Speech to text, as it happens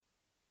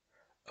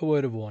A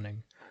word of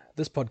warning.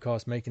 This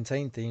podcast may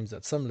contain themes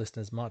that some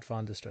listeners might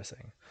find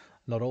distressing.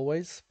 Not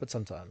always, but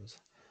sometimes.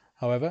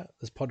 However,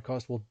 this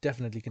podcast will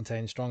definitely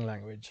contain strong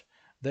language.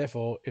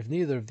 Therefore, if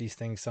neither of these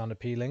things sound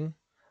appealing,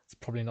 it's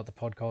probably not the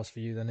podcast for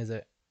you then, is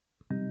it?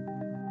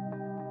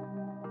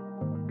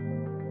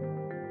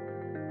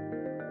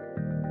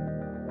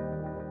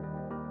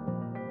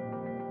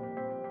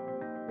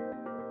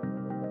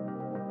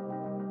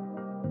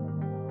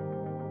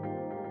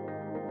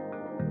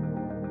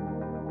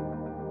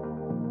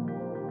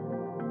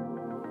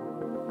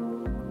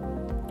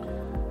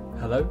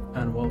 Hello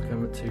and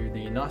welcome to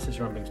the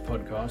Narcissist Ramblings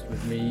podcast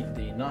with me,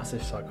 the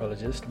Narcissist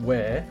Psychologist,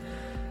 where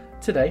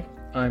today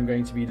I'm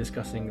going to be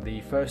discussing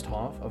the first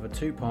half of a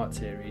two-part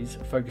series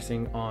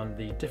focusing on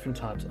the different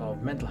types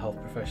of mental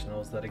health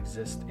professionals that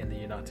exist in the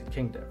United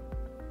Kingdom.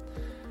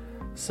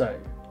 So,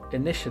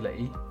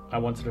 initially, I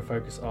wanted to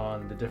focus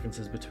on the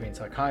differences between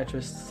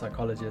psychiatrists,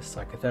 psychologists,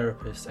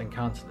 psychotherapists and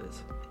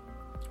counsellors,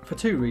 for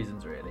two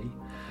reasons really.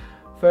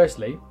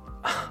 Firstly,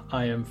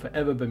 I am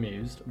forever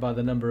bemused by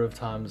the number of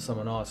times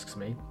someone asks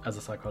me, as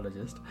a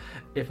psychologist,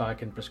 if I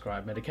can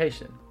prescribe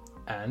medication.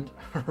 And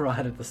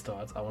right at the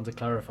start, I want to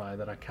clarify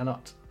that I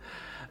cannot.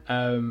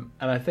 And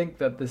I think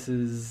that this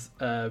is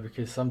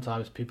because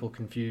sometimes people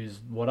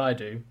confuse what I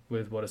do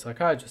with what a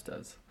psychiatrist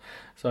does.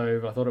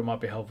 So I thought it might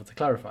be helpful to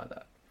clarify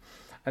that.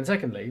 And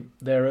secondly,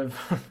 I'm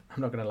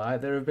not going to lie,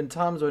 there have been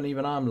times when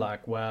even I'm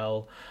like,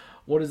 well,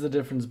 what is the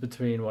difference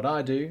between what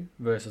I do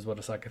versus what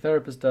a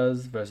psychotherapist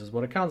does versus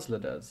what a counsellor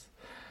does?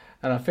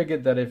 And I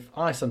figured that if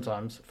I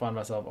sometimes find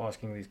myself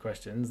asking these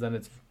questions, then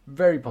it's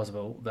very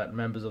possible that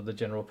members of the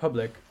general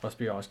public must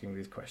be asking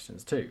these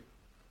questions too.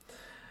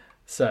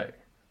 So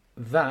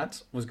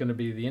that was going to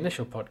be the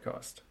initial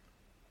podcast.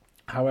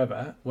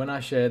 However, when I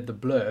shared the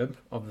blurb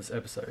of this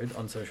episode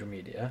on social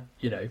media,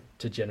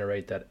 to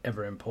generate that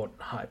ever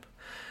important hype,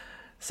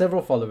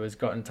 several followers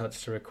got in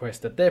touch to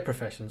request that their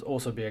professions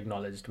also be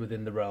acknowledged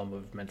within the realm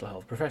of mental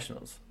health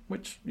professionals,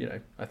 which,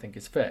 I think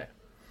is fair.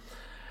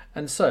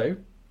 And so,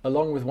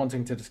 along with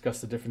wanting to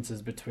discuss the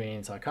differences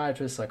between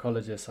psychiatrists,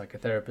 psychologists,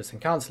 psychotherapists and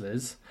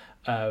counsellors,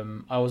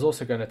 I was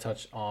also going to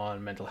touch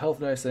on mental health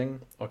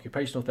nursing,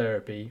 occupational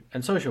therapy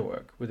and social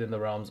work within the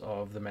realms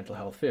of the mental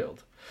health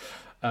field.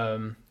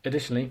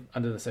 Additionally,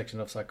 under the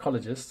section of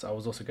psychologists, I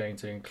was also going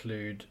to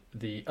include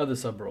the other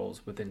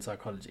sub-roles within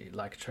psychology,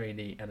 like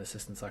trainee and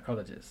assistant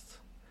psychologists.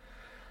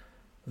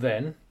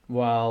 Then,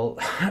 while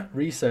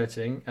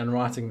researching and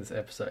writing this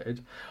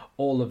episode,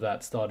 all of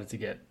that started to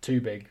get too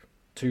big,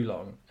 too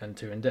long, and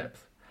too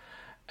in-depth.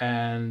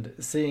 And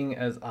seeing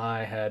as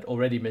I had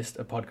already missed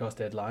a podcast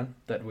deadline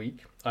that week,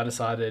 I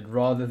decided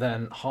rather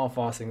than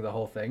half-assing the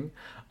whole thing,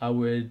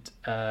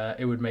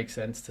 it would make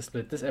sense to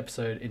split this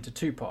episode into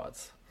two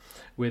parts,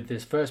 with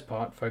this first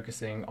part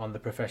focusing on the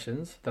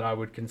professions that I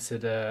would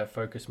consider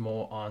focus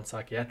more on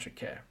psychiatric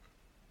care.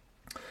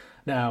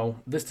 Now,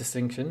 this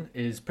distinction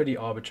is pretty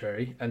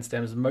arbitrary and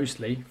stems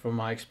mostly from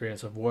my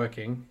experience of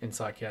working in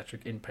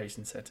psychiatric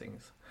inpatient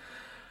settings.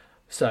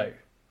 So,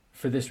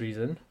 for this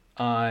reason,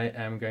 I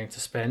am going to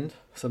spend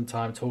some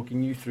time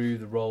talking you through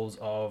the roles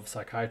of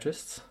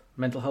psychiatrists,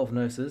 mental health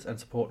nurses and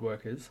support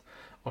workers,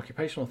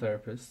 occupational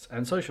therapists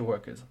and social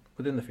workers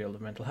within the field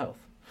of mental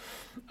health.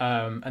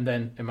 And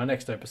then in my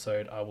next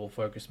episode, I will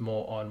focus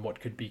more on what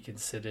could be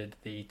considered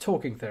the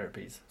talking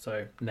therapies,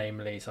 so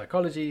namely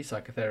psychology,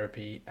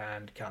 psychotherapy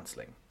and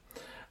counselling,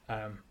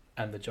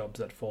 and the jobs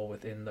that fall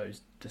within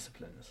those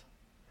disciplines.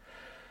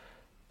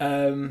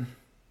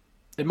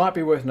 It might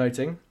be worth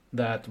noting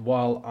that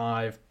while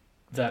I've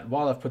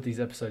put these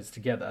episodes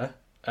together,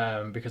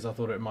 because I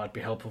thought it might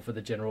be helpful for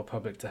the general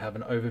public to have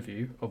an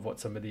overview of what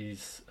some of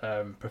these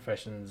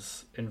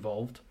professions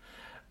involved,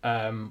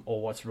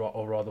 or what's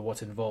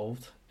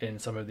involved in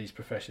some of these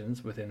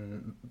professions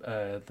within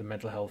the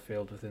mental health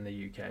field within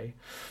the UK.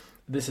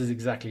 This is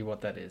exactly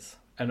what that is,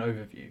 an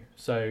overview.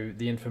 So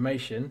the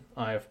information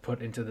I have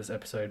put into this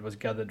episode was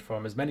gathered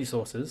from as many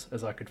sources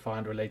as I could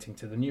find relating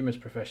to the numerous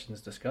professions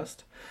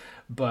discussed,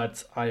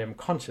 but I am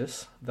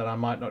conscious that I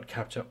might not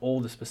capture all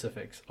the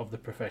specifics of the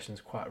professions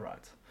quite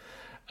right.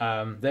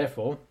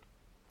 Therefore,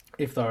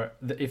 if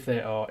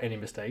there are any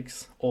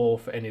mistakes, or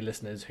for any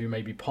listeners who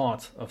may be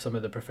part of some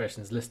of the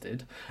professions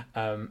listed,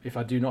 if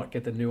I do not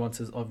get the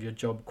nuances of your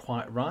job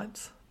quite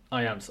right,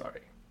 I am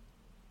sorry.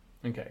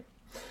 Okay.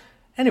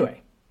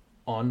 Anyway,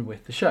 on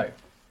with the show.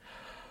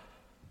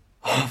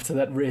 After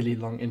that really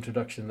long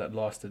introduction that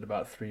lasted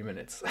about 3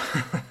 minutes.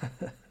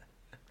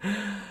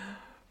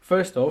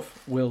 First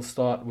off, we'll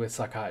start with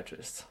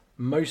psychiatrists.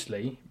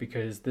 Mostly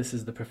because this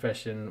is the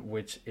profession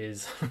which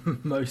is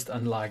most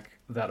unlike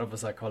that of a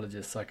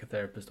psychologist,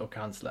 psychotherapist or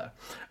counsellor,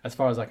 as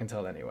far as I can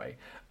tell anyway.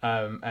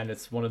 And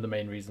it's one of the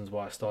main reasons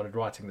why I started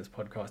writing this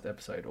podcast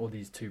episode, or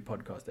these two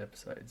podcast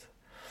episodes.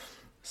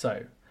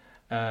 So,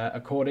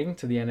 according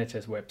to the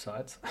NHS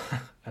website,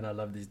 and I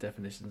love these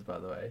definitions by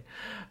the way,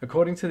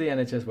 according to the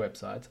NHS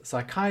website,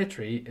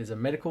 psychiatry is a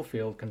medical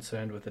field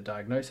concerned with the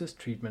diagnosis,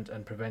 treatment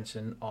and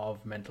prevention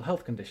of mental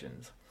health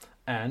conditions,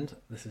 And,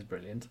 this is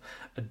brilliant,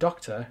 a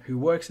doctor who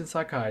works in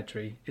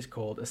psychiatry is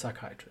called a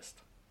psychiatrist.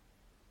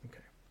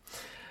 Okay.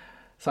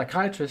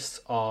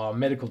 Psychiatrists are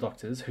medical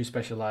doctors who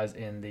specialize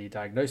in the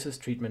diagnosis,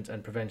 treatment,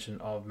 and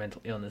prevention of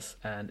mental illness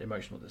and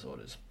emotional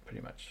disorders,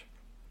 pretty much.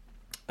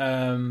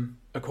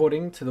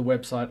 According to the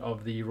website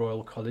of the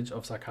Royal College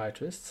of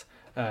Psychiatrists,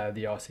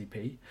 the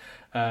RCP,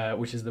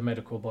 which is the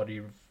medical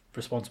body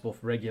responsible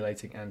for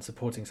regulating and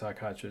supporting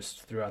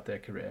psychiatrists throughout their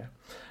career,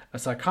 a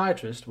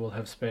psychiatrist will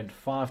have spent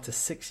 5 to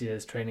 6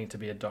 years training to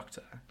be a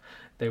doctor.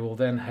 They will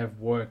then have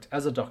worked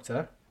as a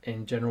doctor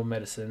in general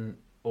medicine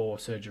or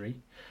surgery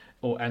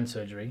for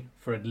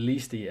at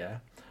least a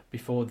year,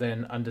 before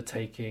then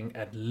undertaking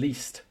at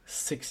least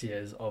 6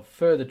 years of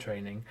further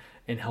training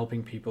in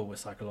helping people with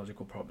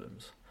psychological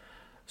problems.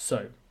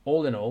 So,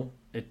 all in all,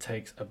 it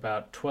takes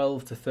about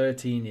 12 to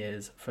 13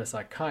 years for a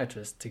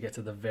psychiatrist to get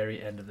to the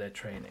very end of their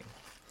training.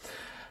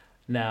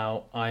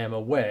 Now, I am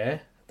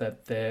aware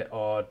that there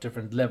are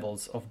different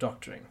levels of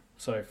doctoring.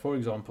 So, for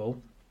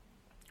example,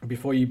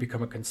 before you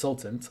become a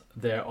consultant,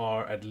 there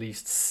are at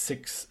least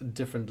 6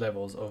 different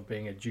levels of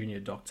being a junior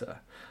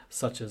doctor,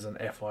 such as an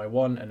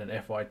FY1 and an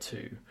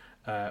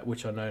FY2,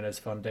 which are known as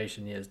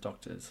foundation years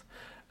doctors,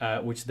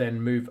 which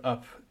then move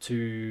up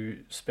to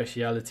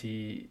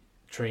specialty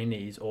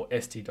trainees or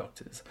ST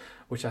doctors,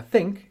 which I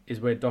think is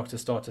where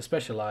doctors start to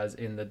specialize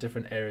in the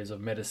different areas of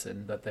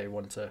medicine that they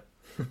want to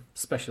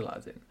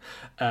specialize in,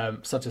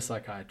 such as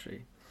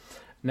psychiatry.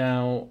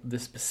 Now, the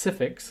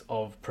specifics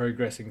of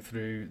progressing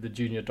through the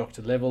junior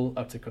doctor level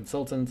up to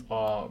consultant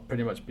are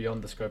pretty much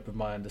beyond the scope of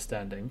my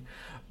understanding,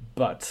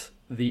 but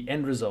the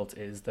end result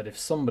is that if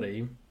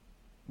somebody,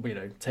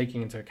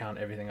 taking into account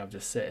everything I've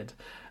just said,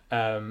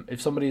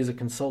 if somebody is a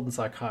consultant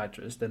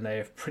psychiatrist, then they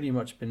have pretty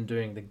much been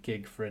doing the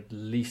gig for at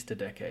least a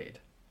decade.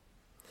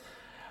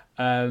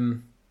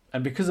 And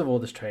because of all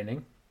this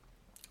training,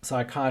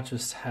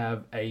 psychiatrists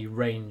have a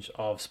range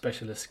of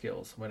specialist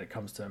skills when it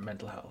comes to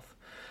mental health.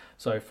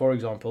 So, for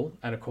example,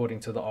 and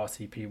according to the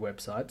RCP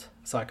website,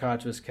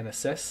 psychiatrists can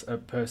assess a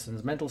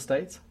person's mental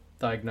state,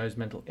 diagnose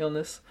mental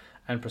illness,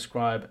 and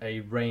prescribe a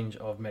range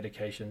of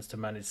medications to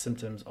manage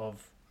symptoms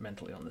of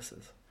mental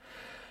illnesses.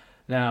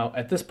 Now,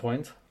 at this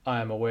point, I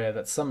am aware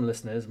that some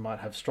listeners might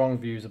have strong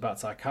views about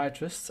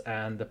psychiatrists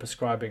and the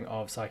prescribing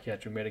of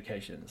psychiatric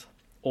medications,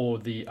 or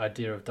the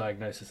idea of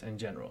diagnosis in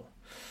general.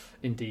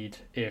 Indeed,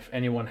 if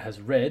anybody has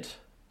read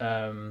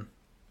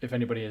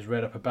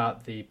up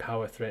about the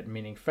power threat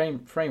meaning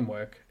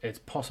framework, it's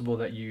possible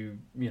that you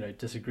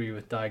disagree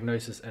with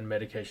diagnosis and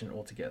medication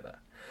altogether.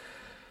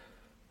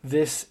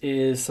 This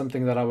is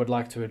something that I would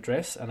like to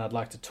address and I'd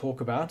like to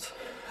talk about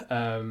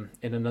in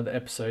another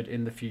episode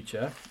in the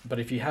future. But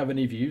if you have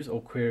any views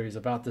or queries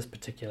about this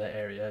particular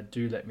area,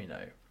 do let me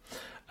know.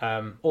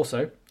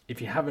 Also, if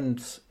you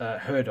haven't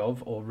heard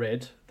of or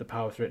read the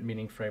power threat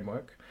meaning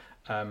framework,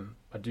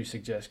 I do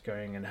suggest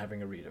going and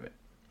having a read of it.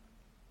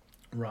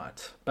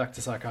 Right, back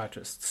to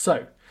psychiatrists.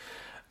 So,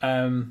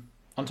 on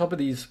top of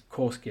these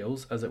core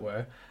skills, as it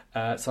were,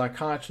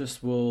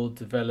 psychiatrists will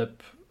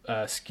develop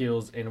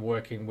skills in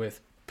working with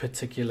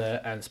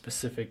particular and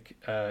specific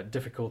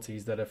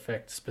difficulties that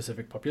affect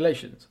specific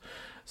populations.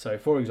 So,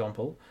 for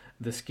example,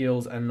 the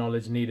skills and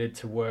knowledge needed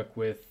to work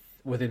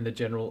within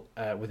general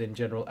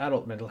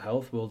adult mental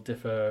health will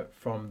differ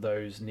from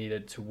those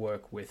needed to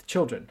work with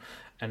children,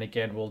 and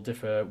again will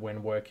differ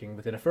when working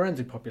within a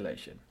forensic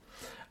population.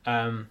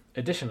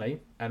 Additionally,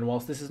 and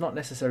whilst this is not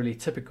necessarily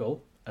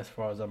typical as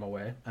far as I'm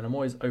aware, and I'm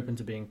always open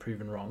to being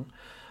proven wrong,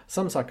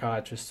 some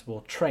psychiatrists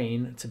will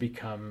train to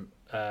become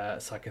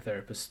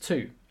psychotherapists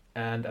too,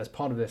 and as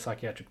part of their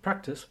psychiatric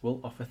practice will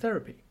offer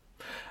therapy.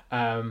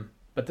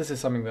 But this is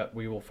something that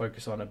we will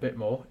focus on a bit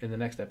more in the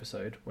next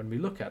episode when we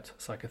look at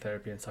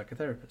psychotherapy and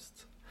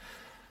psychotherapists.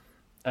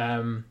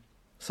 I've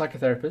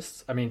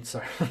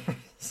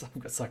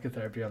got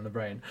psychotherapy on the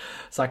brain.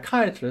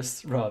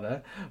 Psychiatrists,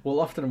 rather, will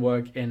often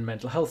work in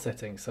mental health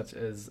settings such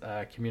as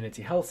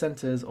community health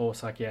centres or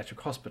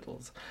psychiatric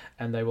hospitals,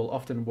 and they will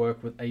often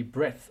work with a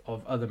breadth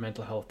of other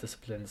mental health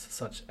disciplines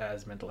such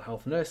as mental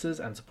health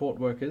nurses and support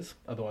workers,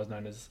 otherwise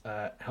known as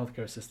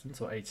healthcare assistants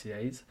or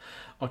HCAs,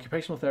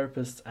 occupational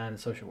therapists and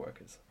social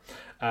workers.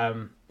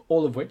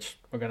 All of which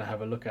we're going to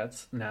have a look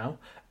at now.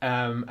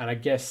 And I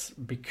guess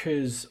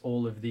because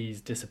all of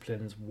these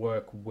disciplines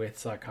work with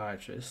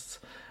psychiatrists,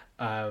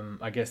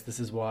 I guess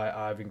this is why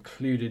I've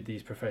included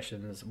these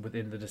professions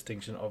within the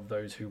distinction of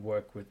those who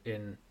work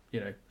within,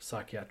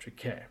 psychiatric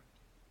care.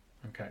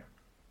 Okay.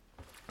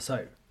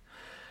 So,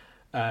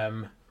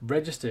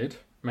 registered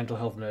mental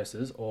health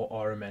nurses or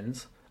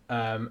RMNs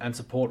and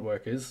support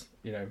workers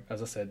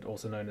as I said,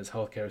 also known as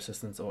healthcare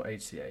assistants or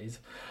HCAs,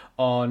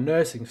 are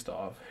nursing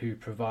staff who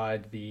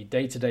provide the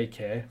day-to-day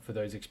care for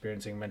those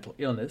experiencing mental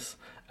illness,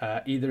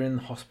 either in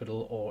the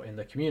hospital or in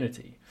the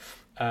community.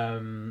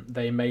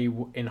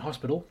 In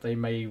hospital, they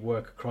may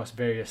work across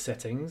various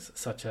settings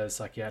such as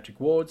psychiatric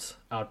wards,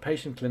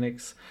 outpatient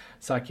clinics,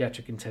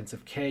 psychiatric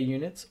intensive care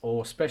units,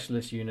 or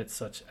specialist units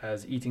such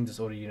as eating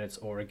disorder units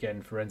or,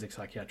 again, forensic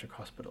psychiatric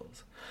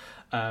hospitals.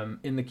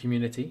 In the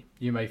community,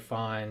 you may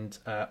find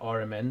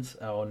RMNs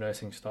or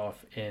nursing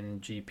staff in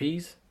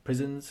GPs,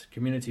 prisons,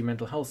 community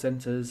mental health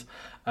centres,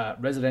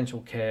 residential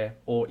care,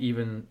 or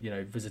even,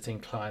 visiting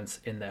clients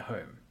in their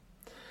home.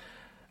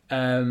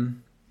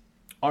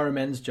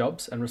 RMN's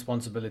jobs and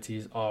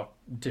responsibilities are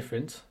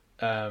different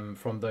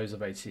from those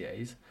of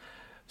HCAs.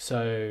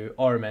 So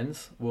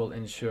RMNs will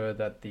ensure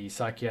that the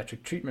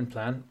psychiatric treatment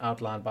plan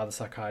outlined by the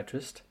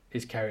psychiatrist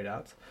is carried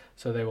out.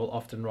 So they will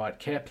often write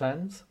care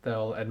plans,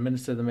 they'll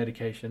administer the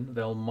medication,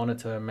 they'll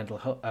monitor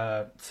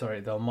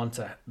they'll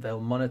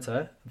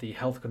monitor the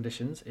health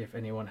conditions if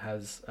anyone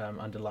has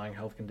underlying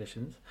health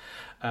conditions.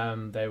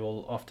 They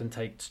will often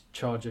take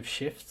charge of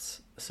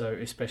shifts, so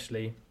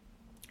especially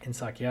in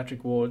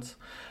psychiatric wards.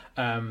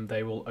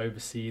 They will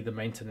oversee the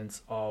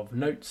maintenance of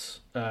notes,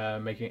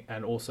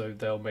 and also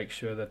they'll make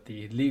sure that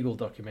the legal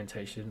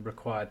documentation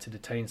required to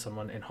detain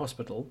someone in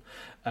hospital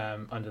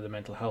under the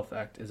Mental Health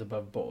Act is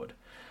above board.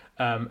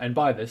 And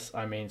by this,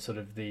 I mean sort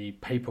of the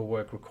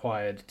paperwork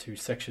required to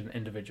section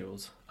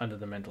individuals under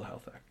the Mental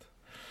Health Act.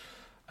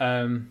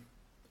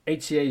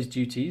 HCA's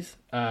duties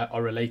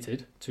are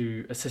related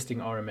to assisting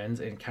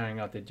RMNs in carrying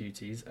out their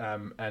duties,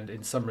 and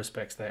in some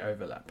respects they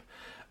overlap.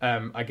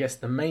 I guess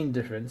the main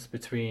difference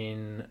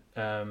between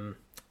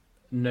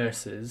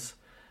nurses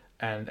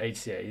and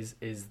HCAs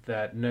is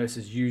that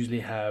nurses usually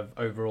have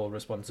overall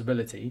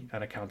responsibility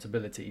and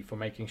accountability for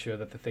making sure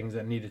that the things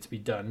that needed to be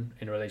done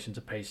in relation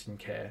to patient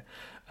care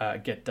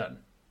get done.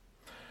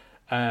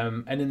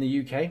 And in the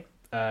UK,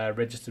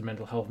 registered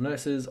mental health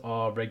nurses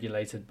are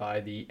regulated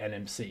by the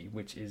NMC,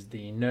 which is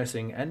the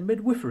Nursing and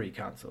Midwifery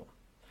Council.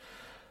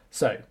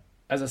 So,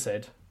 as I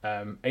said,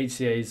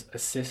 HCAs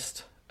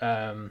assist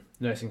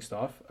nursing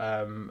staff,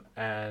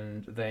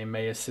 and they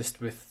may assist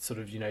with sort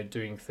of,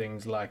 doing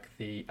things like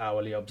the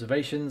hourly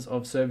observations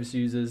of service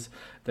users.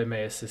 They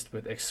may assist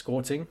with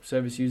escorting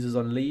service users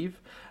on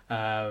leave,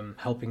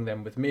 helping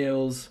them with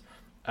meals,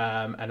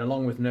 and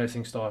along with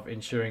nursing staff,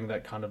 ensuring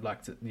that kind of like,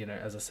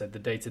 as I said, the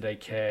day-to-day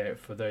care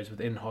for those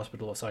within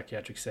hospital or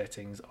psychiatric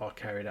settings are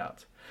carried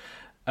out.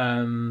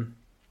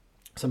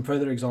 Some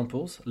further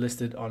examples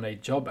listed on a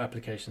job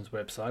applications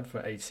website for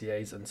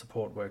HCAs and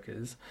support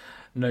workers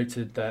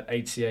noted that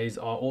HCAs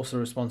are also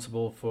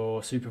responsible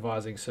for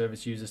supervising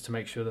service users to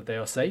make sure that they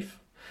are safe.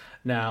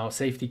 Now,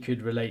 safety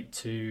could relate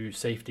to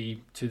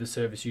safety to the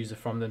service user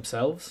from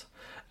themselves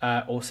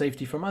or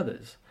safety from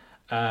others.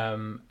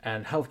 And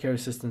healthcare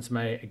assistants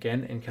may,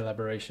 again, in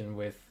collaboration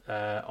with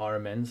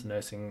RMNs,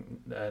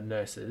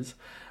 nurses,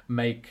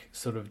 make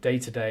sort of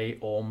day-to-day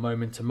or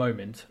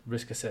moment-to-moment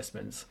risk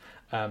assessments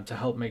to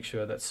help make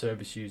sure that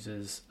service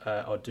users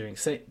are doing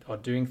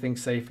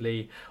things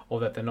safely,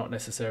 or that they're not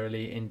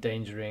necessarily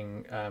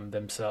endangering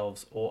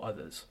themselves or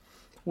others,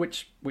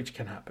 which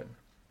can happen.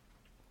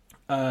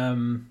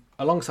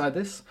 Alongside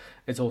this,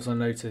 it's also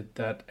noted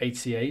that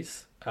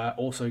HCAs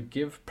also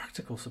give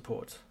practical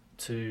support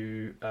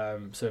to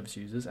service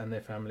users and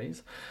their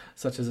families,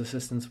 such as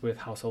assistance with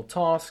household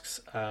tasks,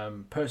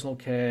 personal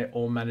care,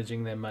 or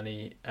managing their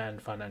money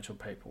and financial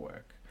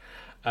paperwork.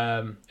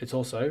 It's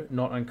also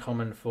not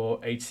uncommon for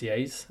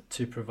HCAs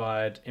to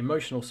provide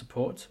emotional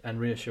support and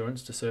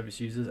reassurance to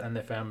service users and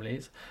their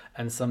families,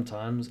 and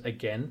sometimes,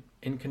 again,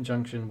 in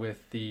conjunction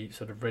with the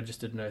sort of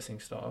registered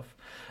nursing staff,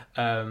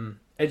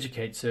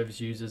 educate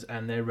service users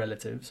and their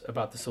relatives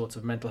about the sorts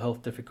of mental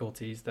health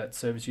difficulties that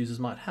service users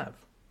might have.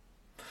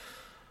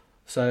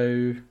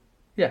 So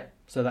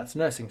that's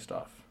nursing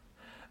staff.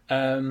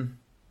 Another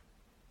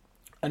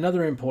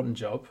important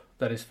job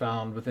that is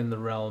found within the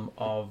realm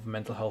of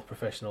mental health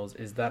professionals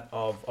is that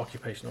of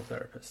occupational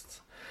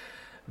therapists.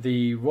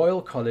 The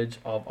Royal College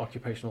of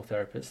Occupational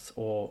Therapists,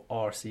 or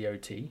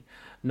RCOT,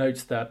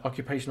 notes that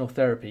occupational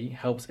therapy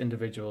helps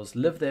individuals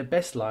live their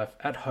best life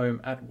at home,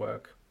 at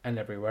work, and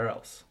everywhere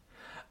else.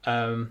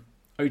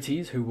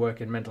 OTs who work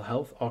in mental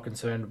health are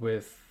concerned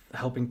with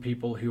helping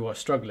people who are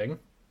struggling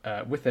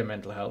with their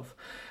mental health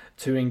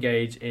to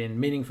engage in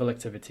meaningful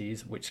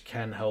activities which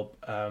can help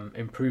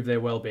improve their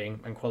well-being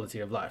and quality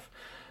of life.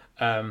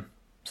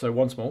 So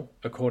once more,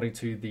 according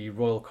to the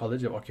Royal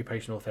College of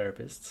Occupational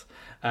Therapists,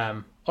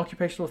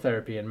 occupational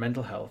therapy and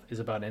mental health is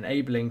about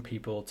enabling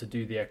people to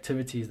do the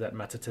activities that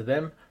matter to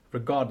them,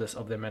 regardless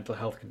of their mental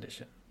health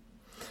condition.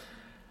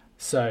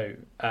 So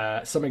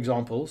some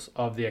examples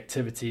of the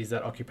activities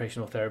that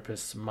occupational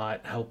therapists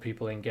might help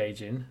people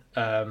engage in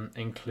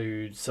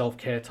include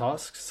self-care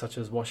tasks such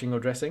as washing or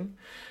dressing,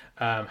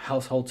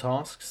 household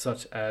tasks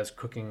such as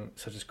cooking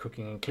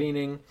and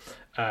cleaning,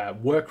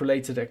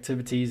 work-related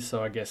activities.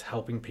 So I guess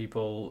helping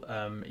people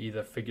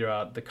either figure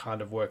out the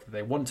kind of work that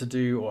they want to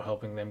do or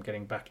helping them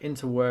getting back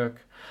into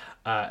work.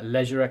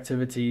 Leisure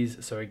activities.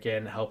 So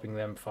again, helping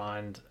them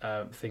find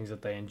things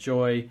that they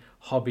enjoy,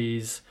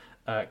 hobbies,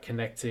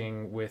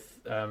 connecting with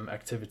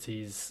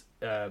activities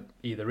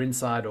either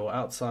inside or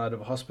outside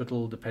of a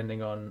hospital,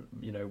 depending on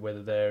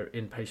whether they're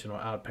inpatient or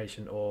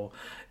outpatient, or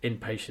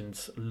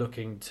inpatients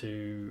looking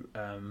to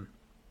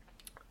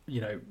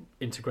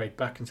integrate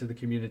back into the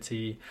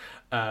community,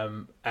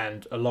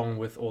 and along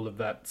with all of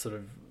that, sort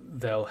of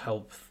they'll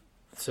help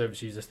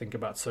service users think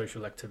about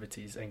social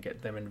activities and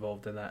get them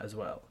involved in that as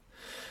well.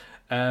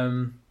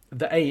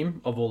 The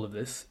aim of all of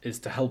this is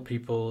to help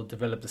people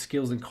develop the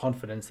skills and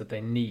confidence that they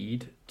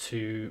need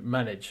to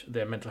manage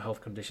their mental health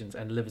conditions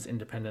and live as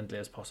independently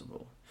as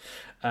possible.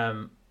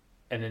 And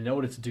in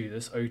order to do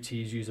this,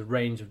 OTs use a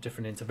range of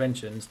different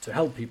interventions to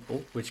help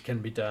people, which can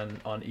be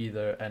done on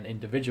either an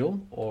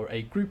individual or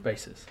a group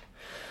basis.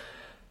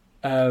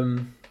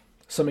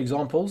 Some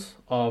examples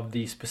of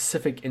the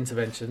specific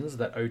interventions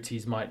that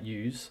OTs might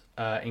use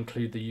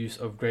include the use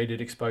of graded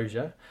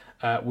exposure,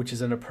 which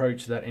is an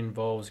approach that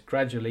involves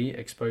gradually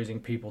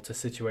exposing people to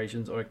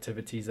situations or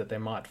activities that they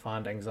might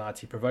find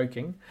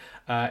anxiety-provoking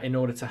in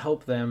order to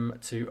help them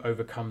to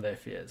overcome their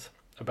fears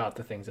about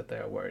the things that they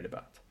are worried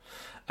about.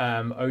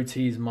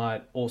 OTs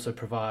might also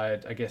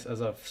provide, I guess,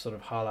 as I've sort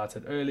of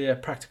highlighted earlier,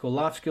 practical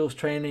life skills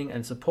training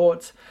and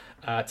support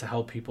to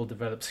help people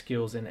develop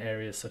skills in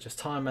areas such as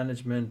time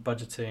management,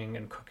 budgeting,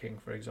 and cooking,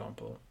 for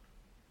example.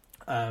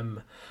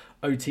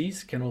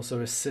 OTs can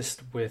also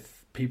assist with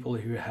people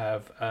who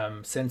have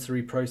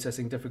sensory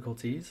processing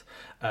difficulties,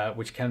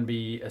 which can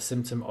be a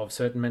symptom of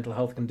certain mental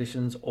health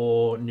conditions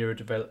or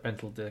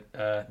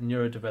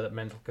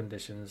neurodevelopmental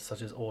conditions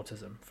such as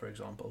autism, for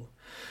example.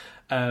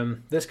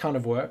 This kind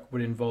of work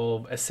would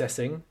involve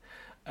assessing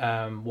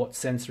what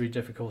sensory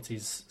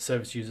difficulties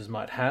service users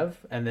might have,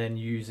 and then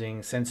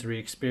using sensory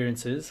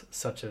experiences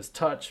such as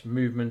touch,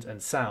 movement,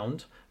 and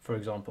sound, for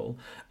example,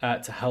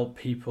 to help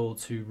people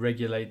to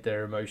regulate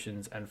their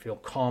emotions and feel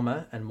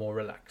calmer and more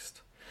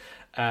relaxed.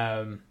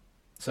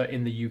 So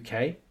in the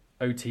UK,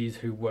 OTs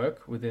who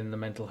work within the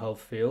mental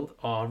health field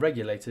are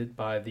regulated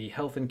by the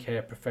Health and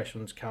Care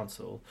Professions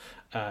Council,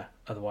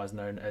 otherwise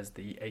known as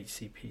the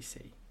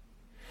HCPC.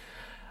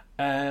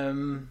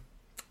 And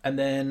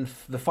then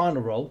the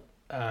final role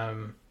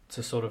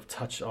to sort of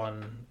touch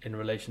on in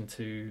relation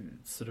to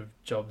sort of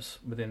jobs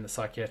within the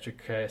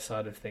psychiatric care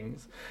side of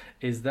things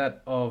is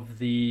that of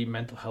the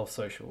mental health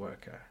social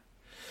worker.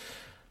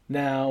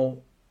 Now,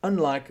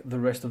 unlike the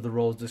rest of the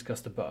roles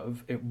discussed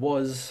above, it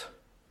was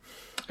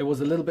a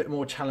little bit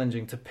more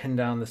challenging to pin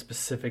down the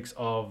specifics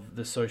of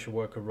the social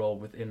worker role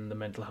within the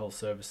mental health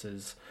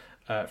services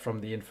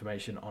from the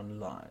information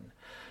online.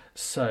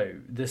 So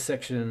this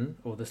section,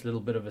 or this little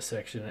bit of a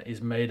section,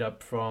 is made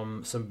up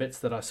from some bits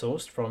that I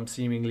sourced from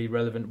seemingly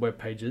relevant web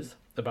pages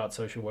about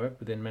social work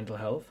within mental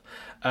health,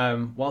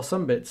 while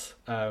some bits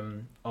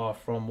are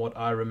from what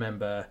I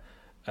remember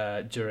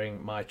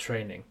during my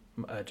training,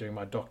 during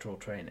my doctoral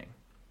training.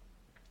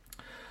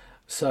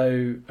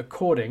 So,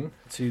 according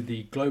to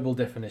the global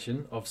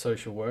definition of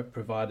social work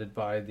provided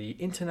by the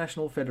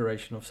International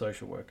Federation of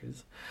Social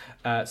Workers,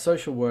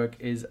 social work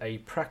is a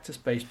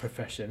practice-based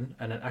profession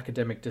and an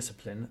academic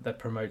discipline that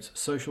promotes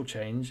social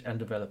change and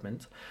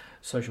development,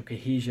 social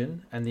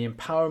cohesion, and the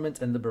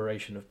empowerment and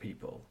liberation of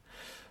people.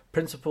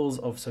 Principles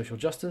of social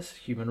justice,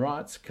 human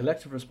rights,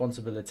 collective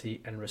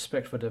responsibility, and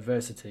respect for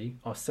diversity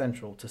are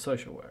central to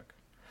social work.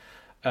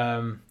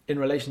 In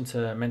relation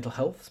to mental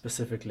health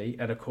specifically,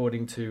 and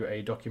according to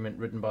a document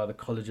written by the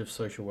College of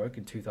Social Work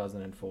in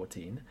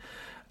 2014,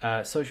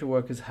 social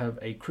workers have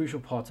a crucial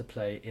part to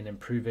play in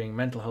improving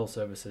mental health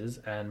services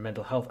and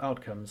mental health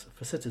outcomes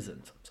for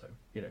citizens, so,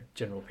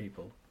 general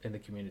people in the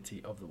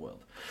community of the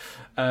world.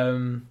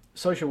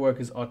 Social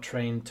workers are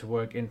trained to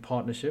work in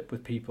partnership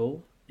with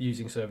people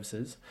using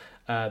services,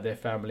 their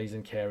families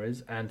and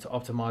carers, and to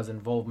optimize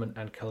involvement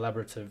and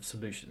collaborative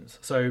solutions.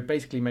 So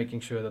basically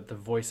making sure that the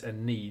voice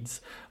and needs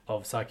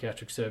of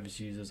psychiatric service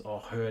users are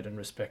heard and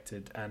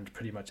respected and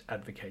pretty much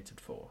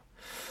advocated for.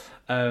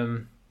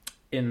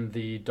 In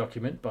the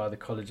document by the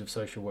College of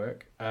Social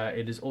Work,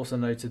 it is also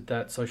noted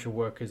that social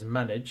workers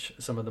manage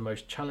some of the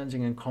most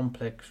challenging and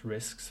complex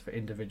risks for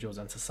individuals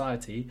and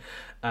society,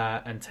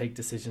 and take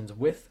decisions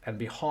with and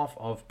behalf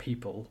of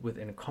people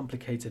within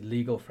complicated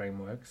legal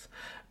frameworks,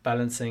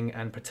 balancing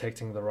and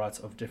protecting the rights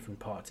of different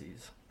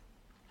parties.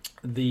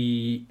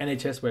 The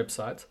NHS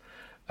website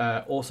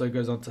also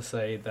goes on to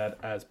say that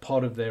as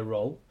part of their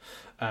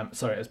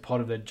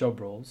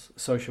job roles,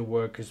 social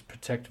workers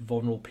protect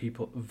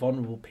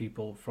vulnerable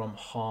people from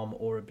harm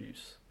or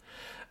abuse.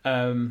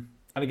 And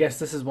I guess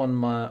this is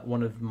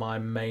one of my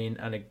main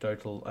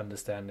anecdotal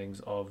understandings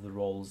of the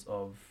roles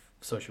of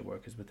social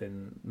workers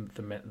within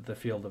the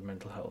field of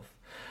mental health.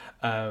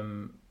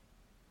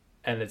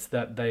 And it's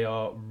that they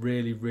are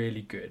really,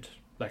 really good.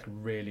 like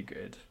really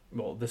good.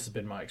 Well, this has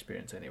been my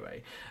experience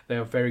anyway. They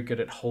are very good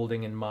at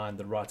holding in mind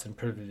the rights and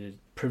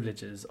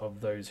privileges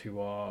of those who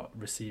are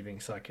receiving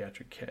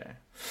psychiatric care.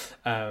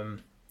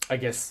 I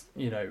guess,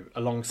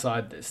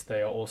 alongside this,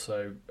 they are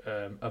also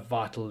a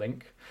vital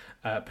link,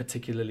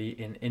 particularly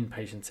in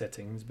inpatient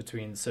settings,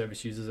 between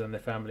service users and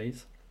their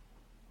families.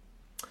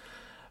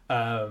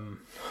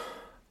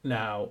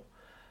 Now,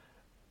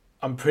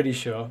 I'm pretty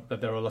sure that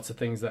there are lots of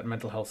things that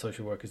mental health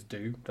social workers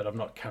do that I've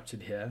not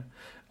captured here.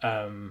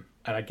 And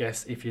I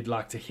guess if you'd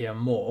like to hear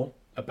more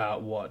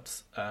about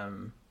what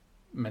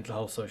mental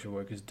health social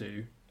workers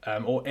do,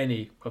 or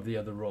any of the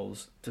other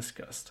roles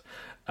discussed,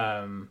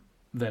 then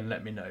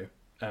let me know.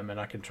 And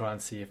I can try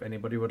and see if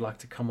anybody would like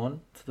to come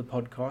on to the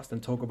podcast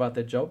and talk about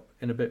their job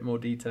in a bit more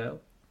detail.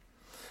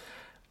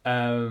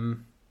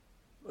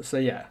 It's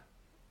a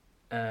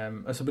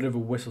bit of a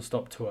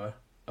whistle-stop tour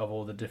of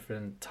all the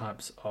different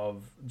types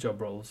of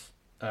job roles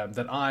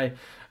that I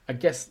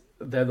guess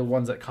they're the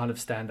ones that kind of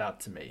stand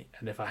out to me.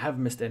 And if I have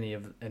missed any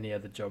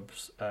other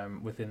jobs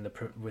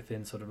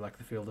within sort of like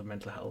the field of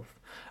mental health,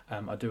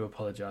 I do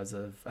apologize.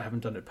 I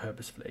haven't done it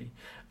purposefully.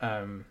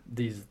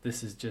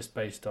 This is just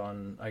based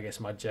on, I guess,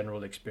 my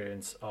general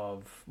experience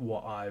of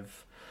what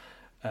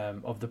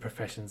of the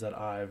professions that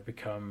I've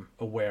become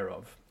aware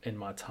of in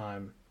my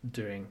time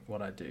doing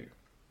what I do.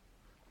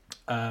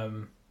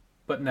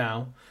 But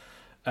now,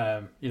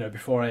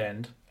 before I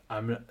end,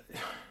 I'm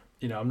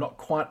not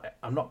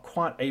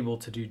quite able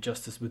to do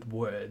justice with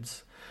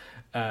words.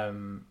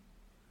 I'm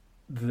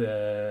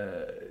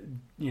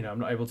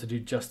not able to do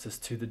justice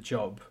to the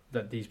job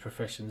that these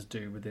professions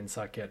do within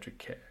psychiatric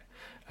care.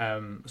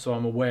 So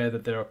I'm aware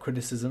that there are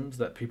criticisms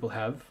that people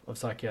have of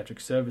psychiatric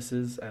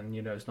services, and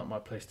it's not my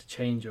place to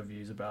change your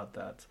views about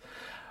that.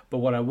 But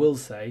what I will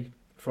say,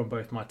 from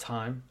both my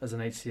time as an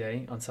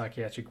HCA on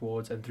psychiatric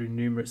wards and through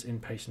numerous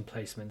inpatient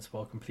placements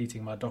while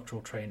completing my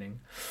doctoral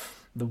training,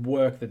 the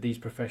work that these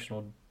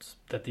professionals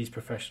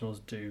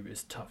do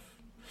is tough.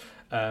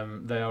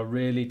 They are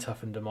really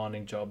tough and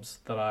demanding jobs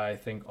that I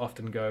think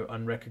often go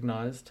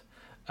unrecognized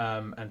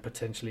and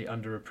potentially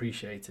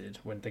underappreciated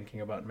when thinking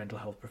about mental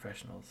health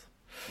professionals.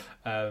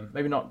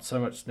 Maybe not so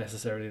much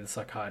necessarily the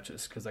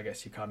psychiatrists, because I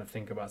guess you kind of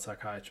think about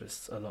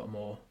psychiatrists a lot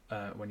more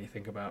when you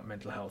think about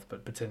mental health,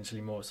 but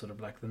potentially more sort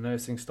of like the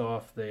nursing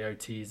staff, the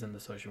OTs and the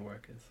social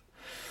workers.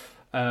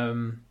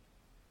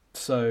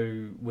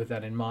 So with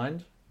that in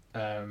mind,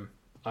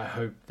 I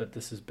hope that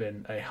this has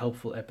been a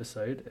helpful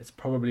episode. It's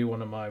probably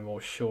one of my more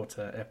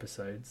shorter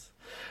episodes,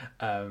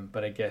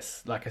 but I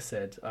guess, like I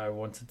said, I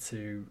wanted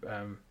to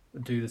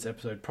do this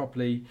episode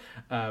properly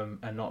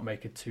and not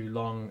make it too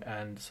long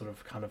and sort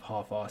of kind of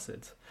half-arse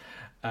it.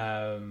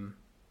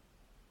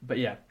 But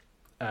yeah,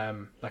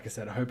 like I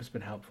said, I hope it's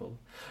been helpful.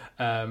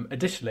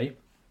 Additionally,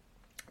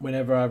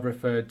 whenever I've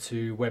referred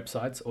to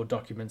websites or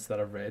documents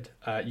that I've read,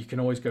 you can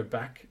always go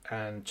back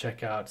and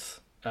check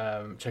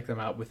them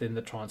out within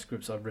the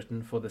transcripts I've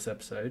written for this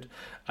episode,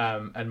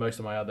 and most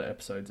of my other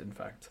episodes, in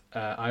fact.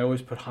 I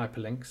always put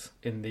hyperlinks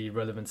in the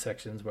relevant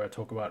sections where I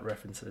talk about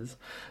references.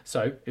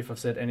 So if I've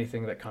said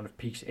anything that kind of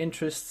piques your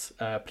interests,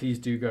 please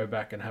do go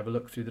back and have a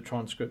look through the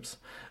transcripts,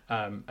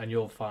 and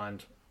you'll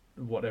find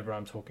whatever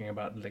I'm talking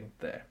about linked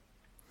there.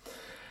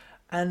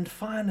 And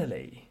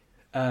finally,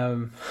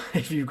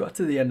 if you've got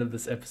to the end of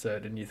this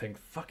episode and you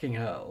think, fucking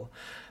hell,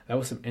 that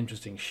was some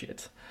interesting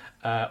shit,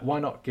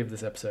 why not give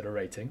this episode a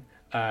rating?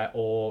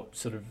 Or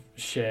sort of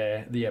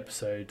share the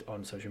episode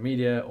on social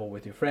media or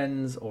with your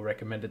friends, or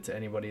recommend it to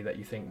anybody that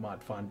you think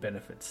might find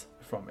benefits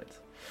from it.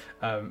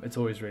 It's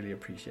always really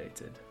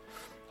appreciated.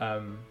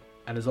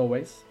 And as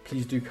always,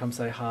 please do come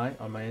say hi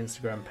on my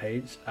Instagram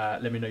page.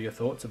 Let me know your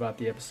thoughts about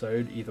the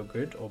episode, either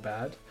good or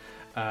bad.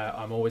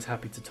 I'm always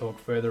happy to talk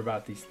further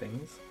about these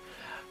things.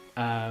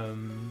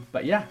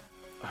 But yeah,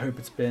 I hope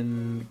it's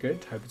been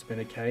good. Hope it's been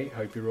okay.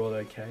 Hope you're all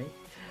okay.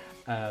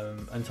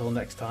 Until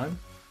next time,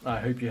 I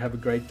hope you have a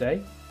great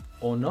day,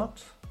 or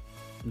not.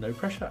 No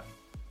pressure.